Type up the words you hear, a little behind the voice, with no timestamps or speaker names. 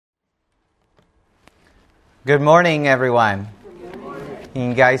Good morning, everyone. Good morning. Can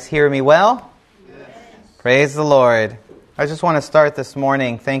you guys hear me well? Yes. Praise the Lord. I just want to start this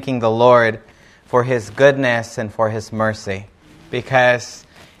morning thanking the Lord for His goodness and for His mercy, because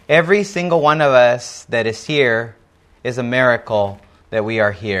every single one of us that is here is a miracle that we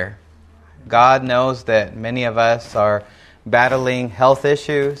are here. God knows that many of us are battling health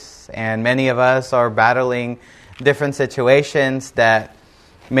issues, and many of us are battling different situations that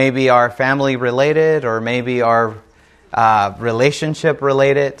maybe are family related or maybe are relationship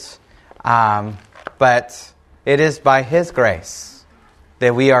related. But it is by His grace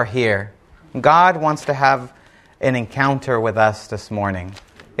that we are here. God wants to have an encounter with us this morning.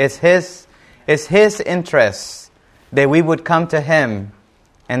 It's His interest that we would come to Him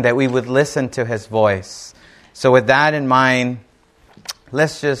and that we would listen to His voice. So with that in mind,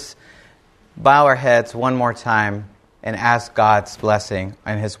 let's just bow our heads one more time and ask God's blessing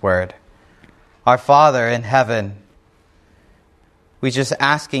on His Word. Our Father in heaven, we're just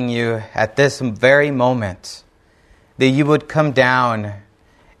asking You at this very moment that You would come down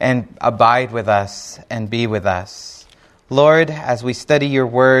and abide with us and be with us. Lord, as we study Your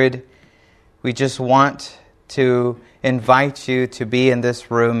Word, we just want to invite You to be in this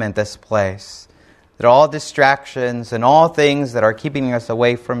room and this place, that all distractions and all things that are keeping us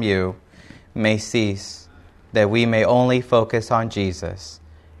away from You may cease, that we may only focus on Jesus,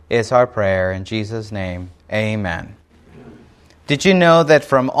 is our prayer. In Jesus' name, amen. Did you know that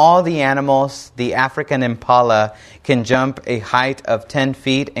from all the animals, the African impala can jump a height of 10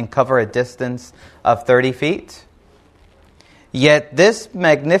 feet and cover a distance of 30 feet? Yet this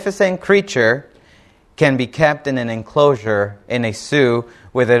magnificent creature can be kept in an enclosure in a zoo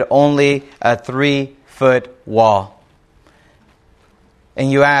with only a 3-foot wall. And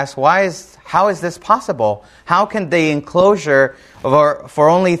you ask, how is this possible? How can the enclosure for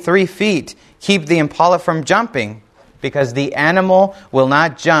only 3 feet keep the impala from jumping? Because the animal will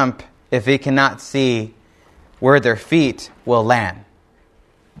not jump if it cannot see where their feet will land.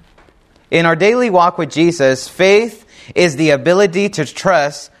 In our daily walk with Jesus, faith is the ability to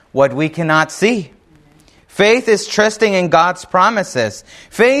trust what we cannot see. Faith is trusting in God's promises.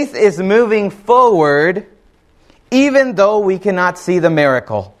 Faith is moving forward even though we cannot see the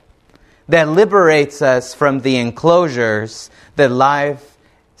miracle that liberates us from the enclosures that life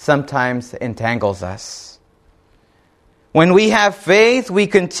sometimes entangles us. When we have faith, we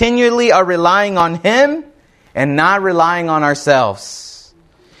continually are relying on Him and not relying on ourselves.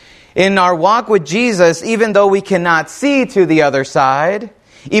 In our walk with Jesus, even though we cannot see to the other side,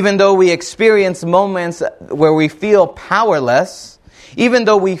 even though we experience moments where we feel powerless, even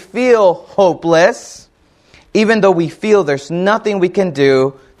though we feel hopeless, even though we feel there's nothing we can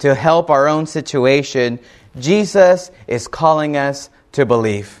do to help our own situation, Jesus is calling us to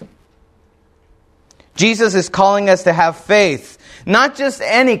believe. Jesus is calling us to have faith, not just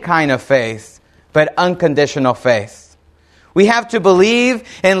any kind of faith, but unconditional faith. We have to believe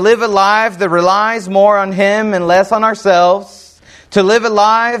and live a life that relies more on Him and less on ourselves, to live a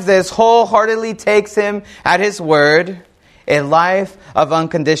life that wholeheartedly takes Him at His word, a life of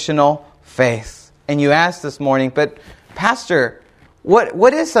unconditional faith. And you asked this morning, but Pastor,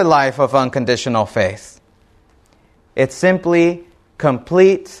 what is a life of unconditional faith? It's simply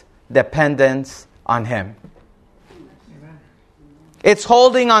complete dependence on Him. Amen. It's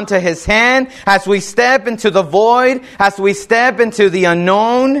holding onto His hand as we step into the void, as we step into the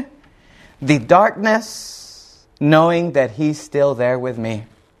unknown, the darkness, knowing that He's still there with me.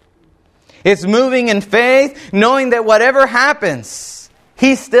 It's moving in faith, knowing that whatever happens,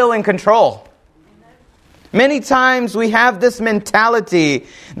 He's still in control. Many times we have this mentality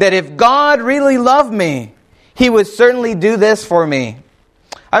that if God really loved me, He would certainly do this for me.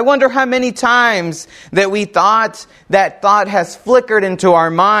 I wonder how many times that that thought has flickered into our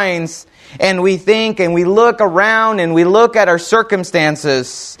minds, and we think and we look around and we look at our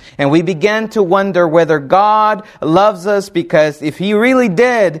circumstances and we begin to wonder whether God loves us, because if He really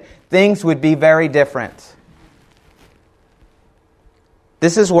did, things would be very different.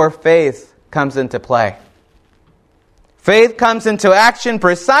 This is where faith comes into play. Faith comes into action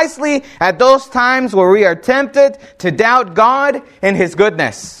precisely at those times where we are tempted to doubt God and His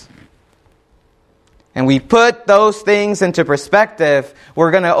goodness. And we put those things into perspective.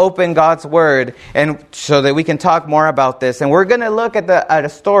 We're going to open God's Word and so that we can talk more about this. And we're going to look at a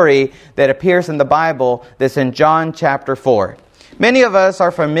story that appears in the Bible that's in John chapter 4. Many of us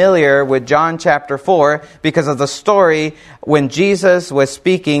are familiar with John chapter 4 because of the story when Jesus was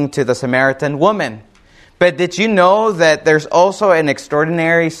speaking to the Samaritan woman. But did you know that there's also an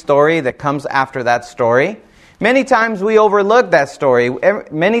extraordinary story that comes after that story? Many times we overlook that story.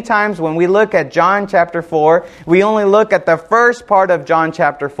 Many times when we look at John chapter 4, we only look at the first part of John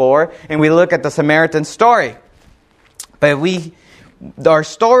chapter 4, and we look at the Samaritan story. But our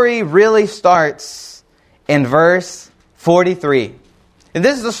story really starts in verse 43. And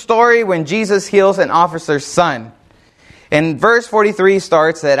this is the story when Jesus heals an officer's son. And verse 43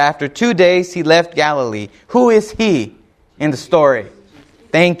 starts that after 2 days he left Galilee. Who is he in the story?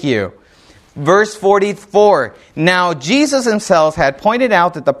 Thank you. Verse 44. Now Jesus himself had pointed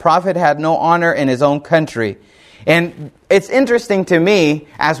out that the prophet had no honor in his own country. And it's interesting to me,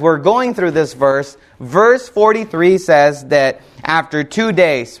 as we're going through this verse 43 says that after 2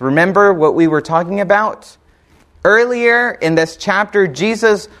 days, remember what we were talking about? Earlier in this chapter,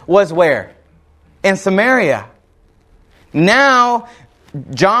 Jesus was where? In Samaria. Now,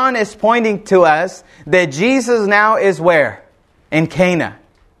 John is pointing to us that Jesus now is where? In Cana.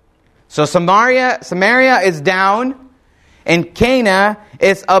 So Samaria is down, and Cana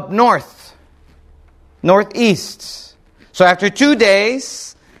is up north, northeast. So after 2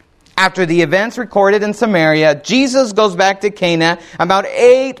 days, after the events recorded in Samaria, Jesus goes back to Cana, about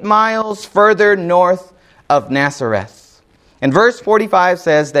 8 miles further north of Nazareth. And verse 45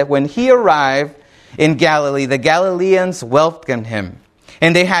 says that when he arrived in Galilee, the Galileans welcomed him.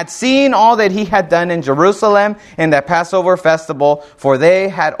 And they had seen all that he had done in Jerusalem in that Passover festival, for they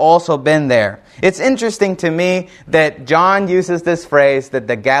had also been there. It's interesting to me that John uses this phrase that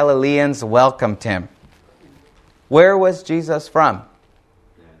the Galileans welcomed him. Where was Jesus from?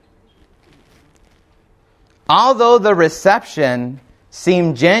 Although the reception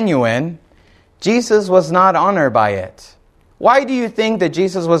seemed genuine, Jesus was not honored by it. Why do you think that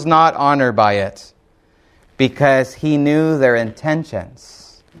Jesus was not honored by it? Because he knew their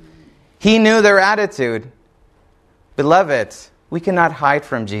intentions. He knew their attitude. Beloved, we cannot hide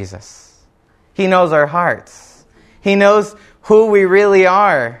from Jesus. He knows our hearts. He knows who we really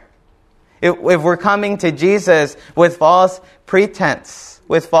are. If we're coming to Jesus with false pretense,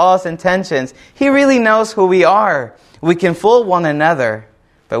 with false intentions, He really knows who we are. We can fool one another,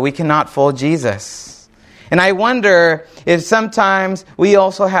 but we cannot fool Jesus. And I wonder if sometimes we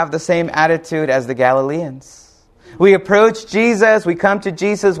also have the same attitude as the Galileans. We approach Jesus, we come to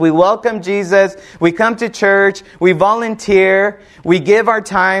Jesus, we welcome Jesus, we come to church, we volunteer, we give our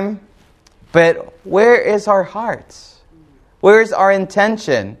time, but where is our heart? Where is our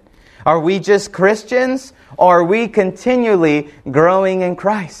intention? Are we just Christians, or are we continually growing in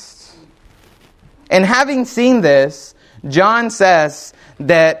Christ? And having seen this, John says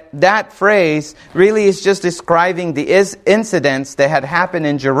that phrase really is just describing the incidents that had happened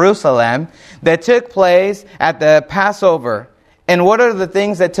in Jerusalem that took place at the Passover. And what are the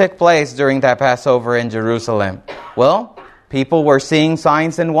things that took place during that Passover in Jerusalem? Well, people were seeing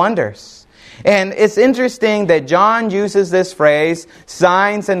signs and wonders. And it's interesting that John uses this phrase,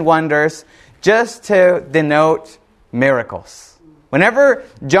 signs and wonders, just to denote miracles. Whenever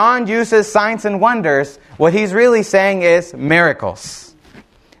John uses signs and wonders, what he's really saying is miracles.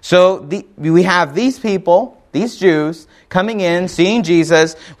 So we have these people, these Jews, coming in, seeing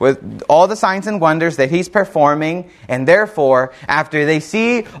Jesus with all the signs and wonders that He's performing. And therefore, after they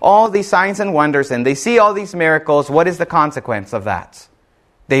see all these signs and wonders and they see all these miracles, what is the consequence of that?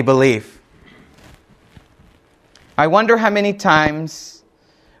 They believe. I wonder how many times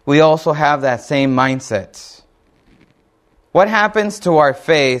we also have that same mindset. What happens to our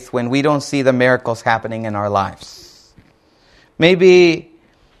faith when we don't see the miracles happening in our lives? Maybe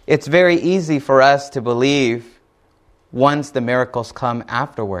it's very easy for us to believe once the miracles come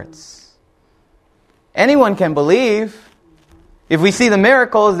afterwards. Anyone can believe. If we see the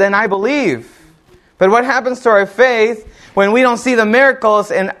miracles, then I believe. But what happens to our faith when we don't see the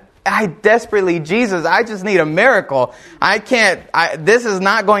miracles and I desperately, Jesus, I just need a miracle. This is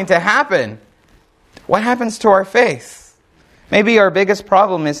not going to happen. What happens to our faith? Maybe our biggest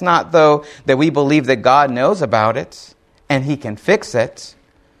problem is not, though, that we believe that God knows about it and He can fix it.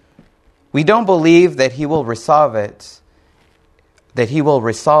 We don't believe that He will resolve it,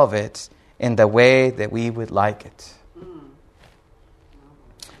 in the way that we would like it.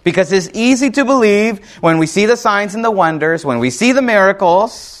 Because it's easy to believe when we see the signs and the wonders, when we see the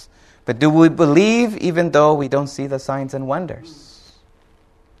miracles. But do we believe even though we don't see the signs and wonders?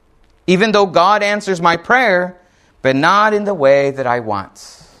 Even though God answers my prayer, but not in the way that I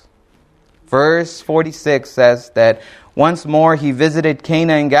want. Verse 46 says that once more he visited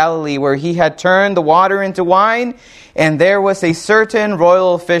Cana in Galilee, where he had turned the water into wine, and there was a certain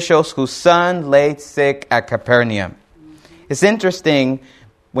royal official whose son lay sick at Capernaum. It's interesting,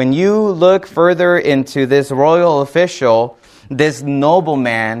 when you look further into this royal official, this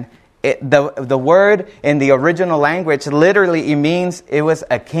nobleman, The word in the original language literally it means it was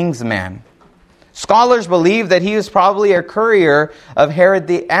a king's man. Scholars believe that he was probably a courier of Herod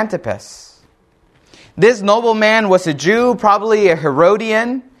the Antipas. This nobleman was a Jew, probably a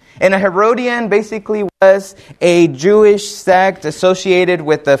Herodian. And a Herodian basically was a Jewish sect associated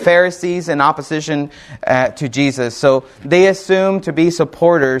with the Pharisees in opposition to Jesus. So they assumed to be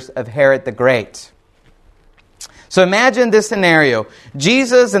supporters of Herod the Great. So imagine this scenario.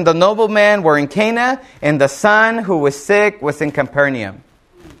 Jesus and the nobleman were in Cana, and the son who was sick was in Capernaum.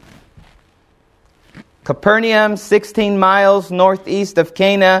 Capernaum, 16 miles northeast of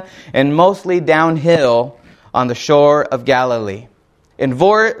Cana, and mostly downhill on the shore of Galilee. In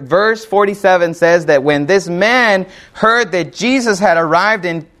verse 47 says that when this man heard that Jesus had arrived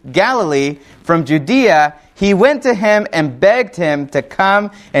in Galilee from Judea, he went to him and begged him to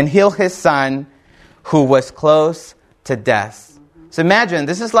come and heal his son, who was close to death. So imagine,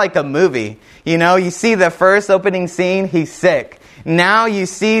 this is like a movie. You know, you see the first opening scene, he's sick. Now you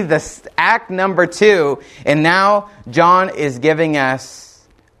see the act number 2, and now John is giving us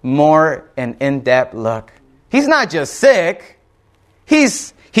more an in-depth look. He's not just sick. He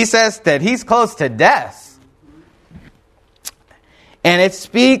says that he's close to death. And it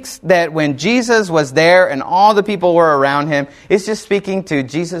speaks that when Jesus was there and all the people were around him, it's just speaking to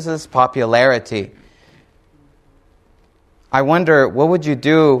Jesus' popularity. I wonder, what would you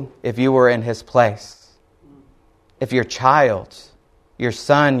do if you were in his place? If your child, your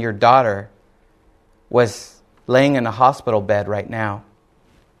son, your daughter was laying in a hospital bed right now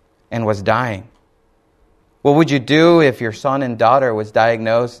and was dying? What would you do if your son and daughter was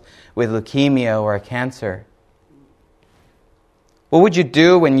diagnosed with leukemia or a cancer? What would you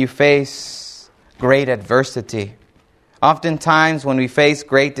do when you face great adversity? Oftentimes when we face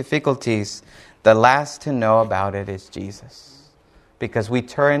great difficulties, the last to know about it is Jesus. Because we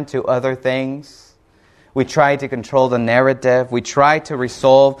turn to other things. We try to control the narrative. We try to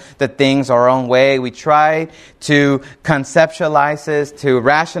resolve the things our own way. We try to conceptualize it, to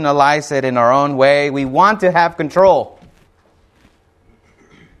rationalize it in our own way. We want to have control.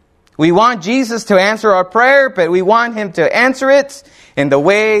 We want Jesus to answer our prayer, but we want him to answer it in the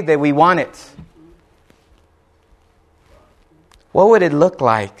way that we want it. What would it look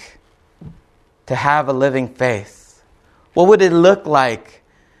like to have a living faith? What would it look like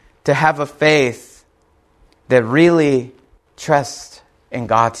to have a faith that really trusts in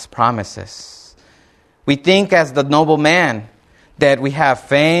God's promises? We think as the noble man that we have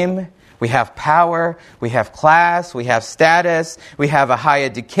fame, we have power, we have class, we have status, we have a high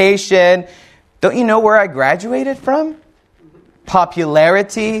education. Don't you know where I graduated from?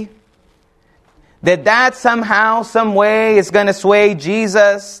 Popularity. That somehow, some way is going to sway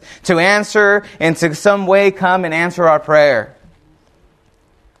Jesus to answer and to some way come and answer our prayer.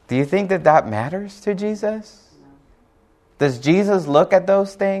 Do you think that matters to Jesus? Does Jesus look at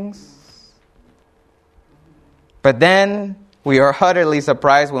those things? But then we are utterly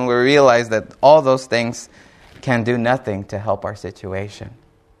surprised when we realize that all those things can do nothing to help our situation.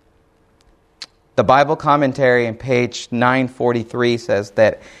 The Bible commentary on page 943 says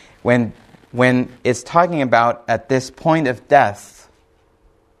that when it's talking about at this point of death,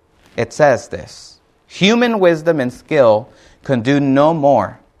 it says this: human wisdom and skill can do no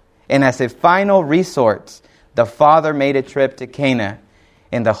more. And as a final resort, the Father made a trip to Cana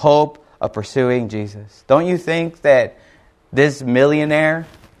in the hope of pursuing Jesus. Don't you think that this millionaire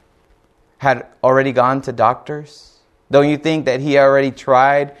had already gone to doctors? Don't you think that he already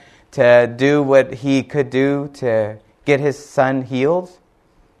tried to do what he could do to get his son healed?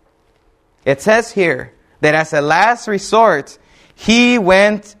 It says here that as a last resort, he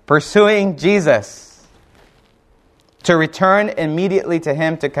went pursuing Jesus to return immediately to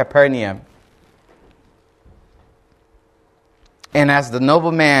him to Capernaum. And as the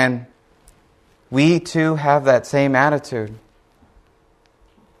nobleman, we too have that same attitude.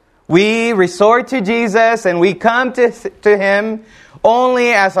 We resort to Jesus and we come to him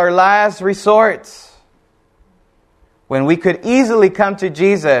only as our last resort. When we could easily come to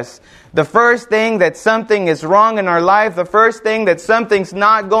Jesus, the first thing that something is wrong in our life, the first thing that something's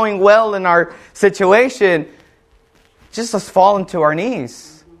not going well in our situation, just us fall into our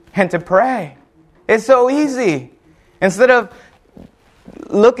knees and to pray. It's so easy. Instead of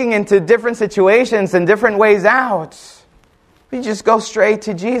looking into different situations and different ways out, we just go straight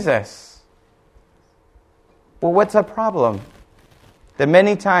to Jesus. Well, what's the problem? That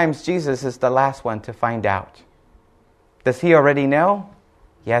many times Jesus is the last one to find out. Does he already know?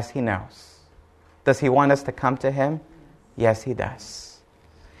 Yes, he knows. Does he want us to come to him? Yes, he does.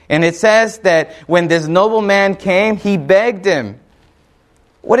 And it says that when this nobleman came, he begged him.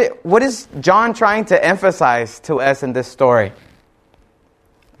 What is John trying to emphasize to us in this story?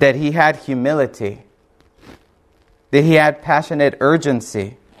 That he had humility. That he had passionate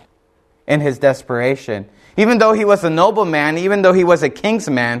urgency in his desperation. Even though he was a nobleman, even though he was a king's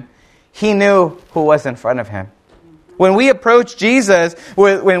man, he knew who was in front of him. When we approach Jesus,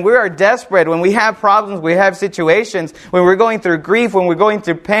 when we are desperate, when we have problems, we have situations, when we're going through grief, when we're going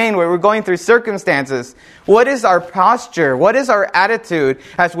through pain, when we're going through circumstances, what is our posture? What is our attitude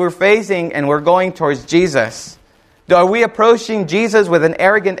as we're facing and we're going towards Jesus? Are we approaching Jesus with an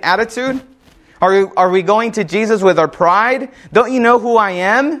arrogant attitude? Are we going to Jesus with our pride? Don't you know who I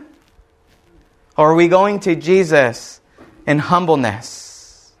am? Or are we going to Jesus in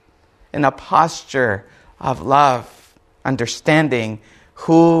humbleness, in a posture of love, understanding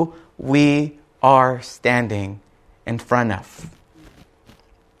who we are standing in front of?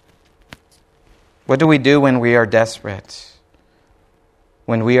 What do we do when we are desperate?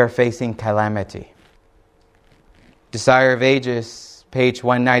 When we are facing calamity? Desire of Ages, page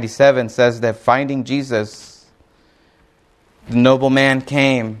 197, says that finding Jesus, the nobleman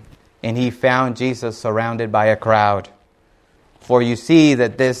came and he found Jesus surrounded by a crowd. For you see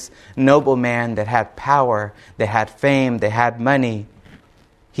that this nobleman that had power, that had fame, that had money,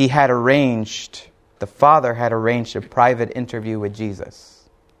 the father had arranged a private interview with Jesus.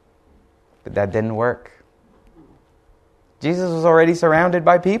 But that didn't work. Jesus was already surrounded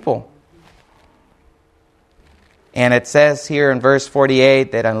by people. And it says here in verse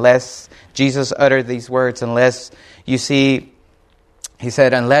 48 that unless Jesus uttered these words, unless you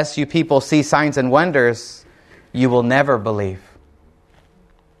people see signs and wonders, you will never believe.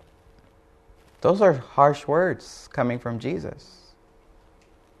 Those are harsh words coming from Jesus.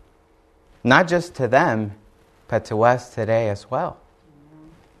 Not just to them, but to us today as well.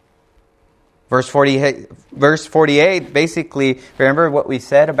 Verse 48, basically, remember what we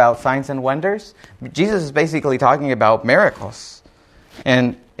said about signs and wonders? Jesus is basically talking about miracles.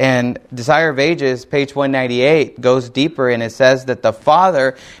 And Desire of Ages, page 198, goes deeper and it says that the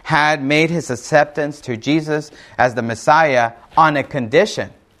Father had made his acceptance to Jesus as the Messiah on a condition.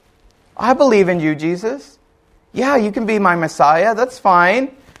 I believe in you, Jesus. Yeah, you can be my Messiah. That's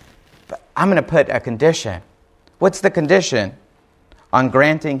fine. But I'm going to put a condition. What's the condition? On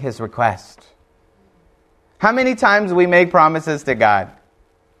granting his request. How many times we make promises to God?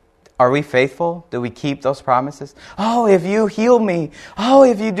 Are we faithful? Do we keep those promises? Oh, if you heal me. Oh,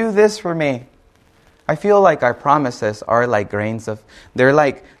 if you do this for me. I feel like our promises are like they're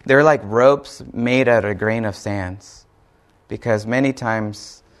like ropes made out of a grain of sands. Because many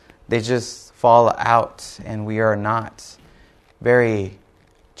times they just fall out and we are not very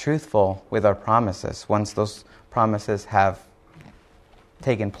truthful with our promises once those promises have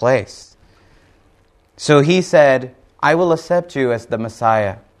taken place. So he said, I will accept you as the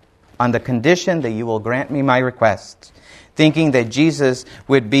Messiah on the condition that you will grant me my request, thinking that Jesus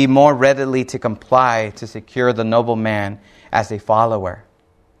would be more readily to comply to secure the nobleman as a follower.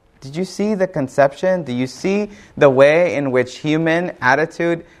 Did you see the conception? Do you see the way in which human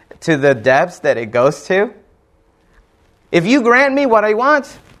attitude to the depths that it goes to? If you grant me what I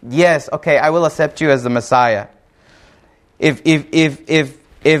want, yes, okay, I will accept you as the Messiah. If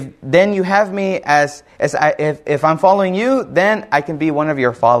then you have me if I'm following you, then I can be one of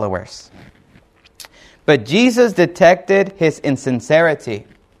your followers. But Jesus detected his insincerity.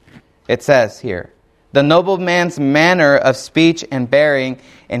 It says here, the nobleman's manner of speech and bearing,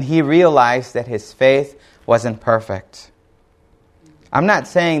 and he realized that his faith wasn't perfect. I'm not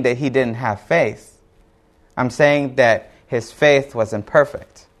saying that he didn't have faith. I'm saying that his faith wasn't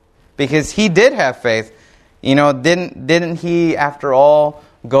perfect. Because he did have faith. You know, didn't he, after all,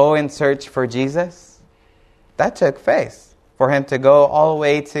 go and search for Jesus? That took faith for him to go all the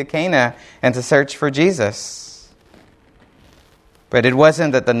way to Cana and to search for Jesus. But it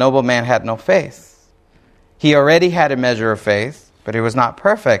wasn't that the nobleman had no faith. He already had a measure of faith, but it was not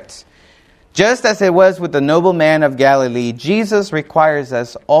perfect. Just as it was with the nobleman of Galilee, Jesus requires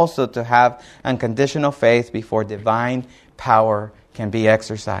us also to have unconditional faith before divine power can be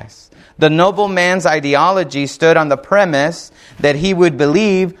exercised. The nobleman's ideology stood on the premise that he would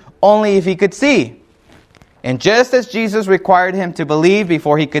believe only if he could see. And just as Jesus required him to believe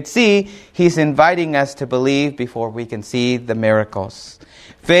before he could see, he's inviting us to believe before we can see the miracles.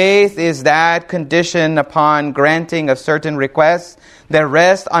 Faith is that condition upon granting of certain requests that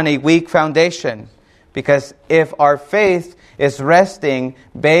rest on a weak foundation. Because if our faith is resting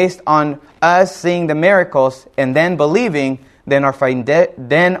based on us seeing the miracles and then believing, then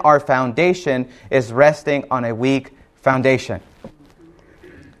our foundation is resting on a weak foundation.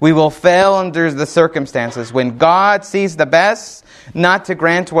 We will fail under the circumstances. When God sees the best, not to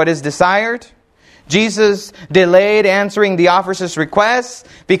grant what is desired. Jesus delayed answering the officer's request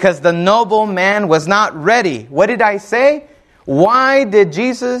because the noble man was not ready. What did I say? Why did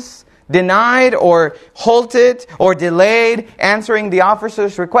Jesus denied or halted or delayed answering the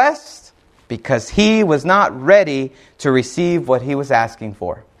officer's request? Because he was not ready to receive what he was asking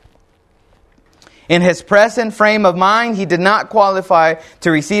for. In his present frame of mind, he did not qualify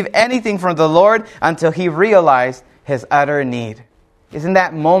to receive anything from the Lord until he realized his utter need. Isn't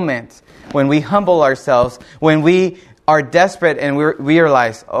that moment when we humble ourselves, when we are desperate and we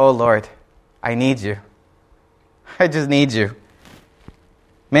realize, oh Lord, I need you. I just need you.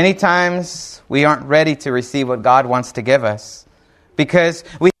 Many times we aren't ready to receive what God wants to give us because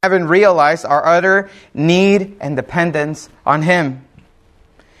we haven't realized our utter need and dependence on Him.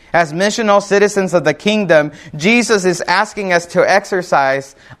 As missional citizens of the kingdom, Jesus is asking us to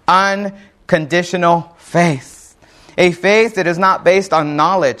exercise unconditional faith. A faith that is not based on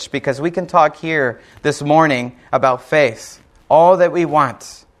knowledge, because we can talk here this morning about faith, all that we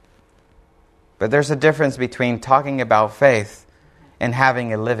want. But there's a difference between talking about faith and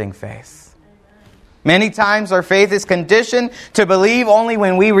having a living faith. Many times our faith is conditioned to believe only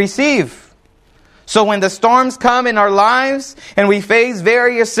when we receive. So when the storms come in our lives and we face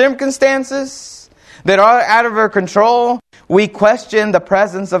various circumstances that are out of our control, we question the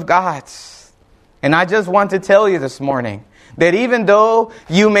presence of God. And I just want to tell you this morning that even though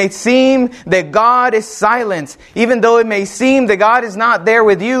you may seem that God is silent, even though it may seem that God is not there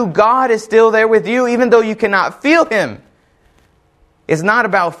with you, God is still there with you, even though you cannot feel Him. It's not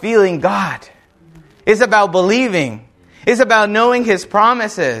about feeling God. It's about believing. It's about knowing His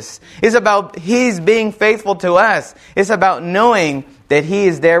promises. It's about His being faithful to us. It's about knowing that He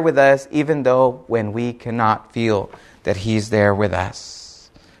is there with us even though when we cannot feel that He's there with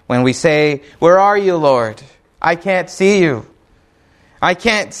us. When we say, "Where are you, Lord? I can't see you. I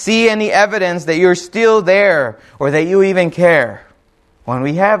can't see any evidence that you're still there or that you even care." When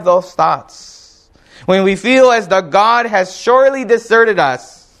we have those thoughts, when we feel as though God has surely deserted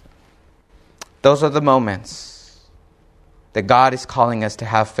us, those are the moments that God is calling us to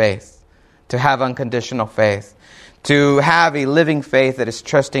have faith, to have unconditional faith, to have a living faith that is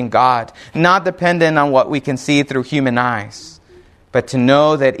trusting God, not dependent on what we can see through human eyes, but to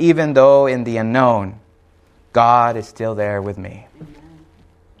know that even though in the unknown, God is still there with me.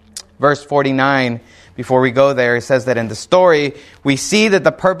 Verse 49, before we go there, it says that in the story, we see that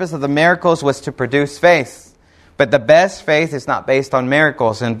the purpose of the miracles was to produce faith. But the best faith is not based on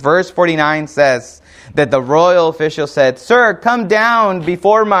miracles. And verse 49 says that the royal official said, "Sir, come down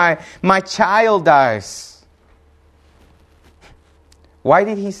before my child dies." Why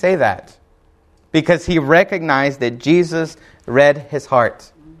did he say that? Because he recognized that Jesus read his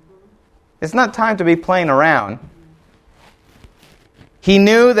heart. It's not time to be playing around. He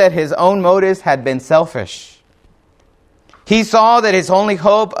knew that his own motives had been selfish. He saw that his only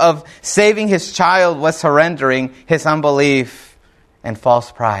hope of saving his child was surrendering his unbelief and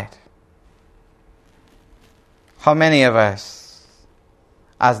false pride. How many of us,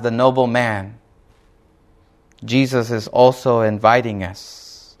 as the noble man, Jesus is also inviting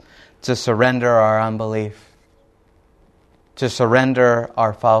us to surrender our unbelief, to surrender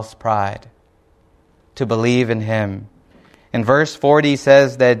our false pride, to believe in Him. In verse 40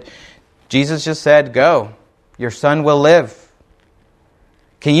 says that Jesus just said, "Go, your son will live."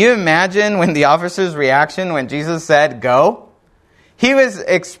 Can you imagine when the officer's reaction when Jesus said, "Go"? He was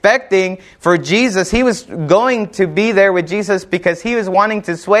expecting for Jesus, he was going to be there with Jesus because he was wanting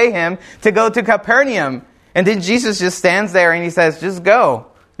to sway him to go to Capernaum. And then Jesus just stands there and he says, "Just go,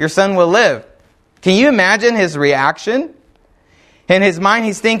 your son will live." Can you imagine his reaction? In his mind,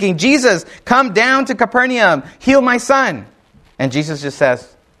 he's thinking, "Jesus, come down to Capernaum, heal my son." And Jesus just says,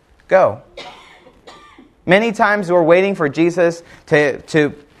 "Go." Many times we're waiting for Jesus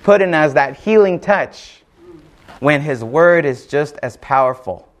to put in us that healing touch when His Word is just as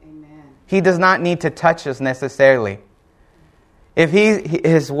powerful. Amen. He does not need to touch us necessarily. If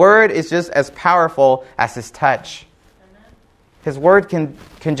His Word is just as powerful as His touch. His Word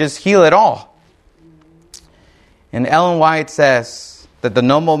can just heal it all. And Ellen White says that the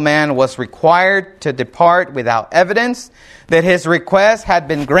noble man was required to depart without evidence that his request had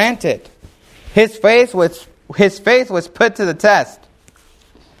been granted. His faith was put to the test.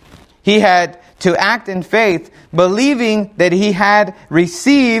 He had to act in faith, believing that he had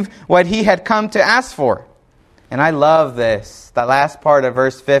received what he had come to ask for. And I love this, the last part of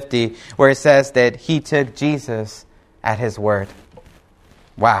verse 50, where it says that he took Jesus at His word.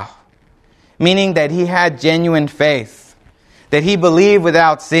 Wow. Meaning that he had genuine faith. that he believed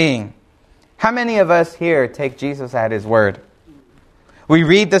without seeing. How many of us here take Jesus at his word? We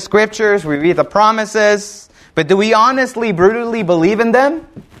read the scriptures, we read the promises, but do we honestly, brutally believe in them?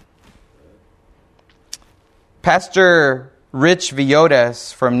 Pastor Rich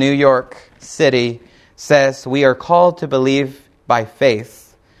Villodas from New York City says, we are called to believe by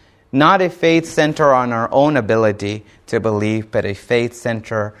faith, not a faith center on our own ability to believe, but a faith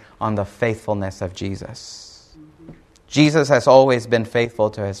center on the faithfulness of Jesus. Jesus has always been faithful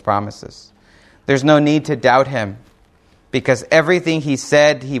to his promises. There's no need to doubt him, because everything he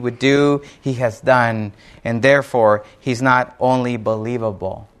said he would do, he has done. And therefore, he's not only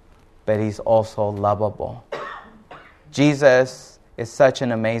believable, but he's also lovable. Jesus is such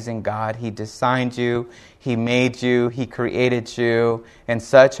an amazing God. He designed you, he made you, he created you in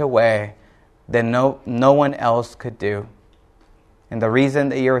such a way that no one else could do. And the reason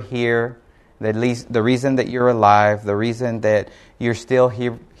that you're here, the reason that you're alive, the reason that you're still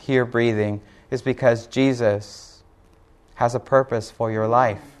here breathing, is because Jesus has a purpose for your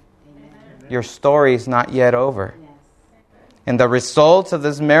life. Amen. Your story is not yet over. Yes. And the results of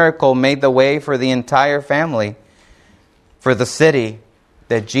this miracle made the way for the entire family, for the city,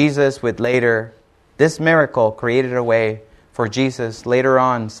 that Jesus would later, this miracle created a way for Jesus later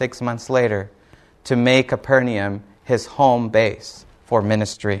on, 6 months later, to make Capernaum his home base for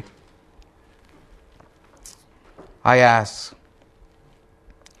ministry. I ask,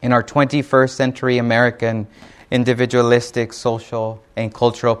 in our 21st century American individualistic, social, and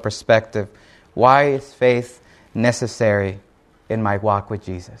cultural perspective, why is faith necessary in my walk with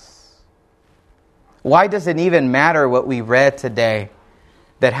Jesus? Why does it even matter what we read today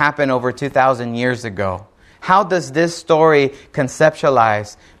that happened over 2,000 years ago? How does this story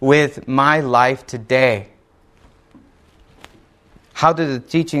conceptualize with my life today? How do the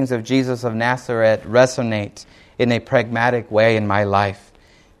teachings of Jesus of Nazareth resonate in a pragmatic way in my life?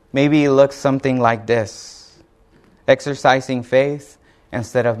 Maybe it looks something like this: exercising faith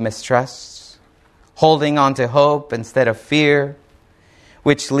instead of mistrust, holding on to hope instead of fear,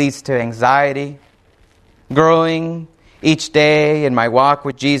 which leads to anxiety, growing each day in my walk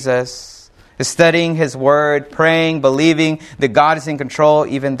with Jesus, studying his word, praying, believing that God is in control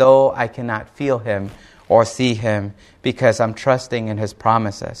even though I cannot feel him or see him, because I'm trusting in his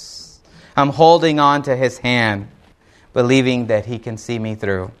promises. I'm holding on to his hand, believing that he can see me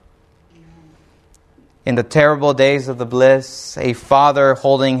through. In the terrible days of the bliss, a father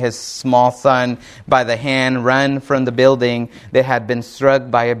holding his small son by the hand ran from the building that had been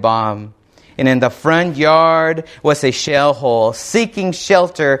struck by a bomb. And in the front yard was a shell hole. Seeking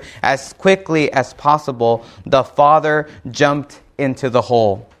shelter as quickly as possible, the father jumped into the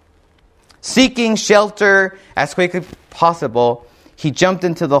hole. Seeking shelter as quickly as possible, he jumped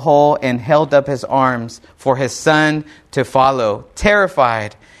into the hole and held up his arms for his son to follow.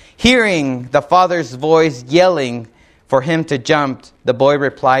 Terrified, hearing the father's voice yelling for him to jump, the boy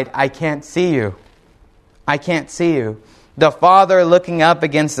replied, "I can't see you. I can't see you." The father, looking up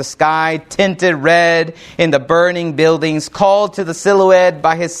against the sky, tinted red in the burning buildings, called to the silhouette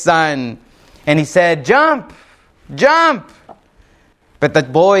by his son. And he said, "Jump! Jump!" But the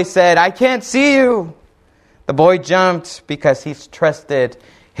boy said, "I can't see you." The boy jumped because he trusted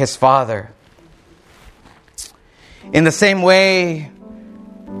his father. In the same way,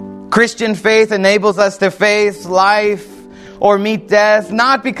 Christian faith enables us to face life or meet death,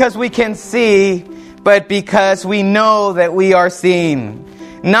 not because we can see, but because we know that we are seen.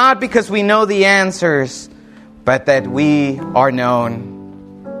 Not because we know the answers, but that we are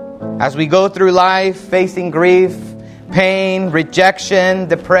known. As we go through life facing grief, pain, rejection,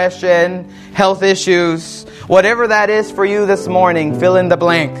 depression, health issues, whatever that is for you this morning, fill in the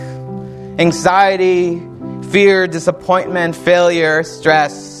blank. Anxiety, fear, disappointment, failure,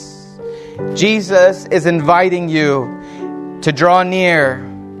 stress. Jesus is inviting you to draw near,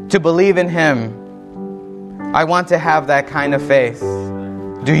 to believe in him. I want to have that kind of faith.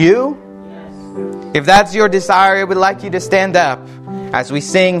 Do you? Yes. If that's your desire, I would like you to stand up as we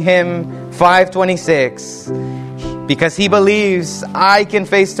sing hymn 526. Because he believes I can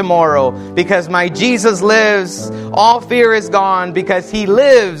face tomorrow. Because my Jesus lives, all fear is gone. Because he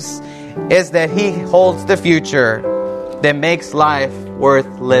lives is that he holds the future that makes life worth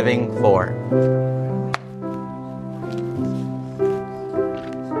living for.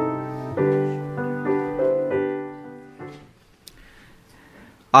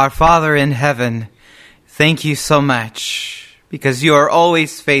 Our Father in heaven, thank you so much because you are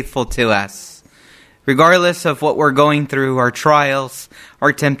always faithful to us. Regardless of what we're going through, our trials,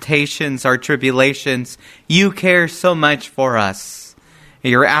 our temptations, our tribulations, you care so much for us.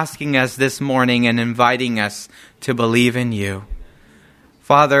 You're asking us this morning and inviting us to believe in you.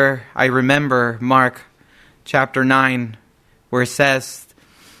 Father, I remember Mark chapter 9, where it says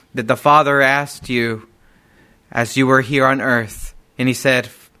that the Father asked you as you were here on earth, and he said,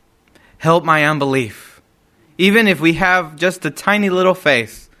 help my unbelief. Even if we have just a tiny little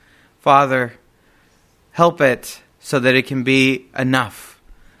faith, Father, help it so that it can be enough.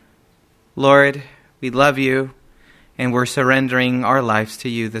 Lord, we love you, and we're surrendering our lives to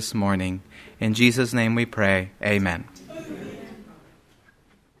you this morning. In Jesus' name we pray, amen.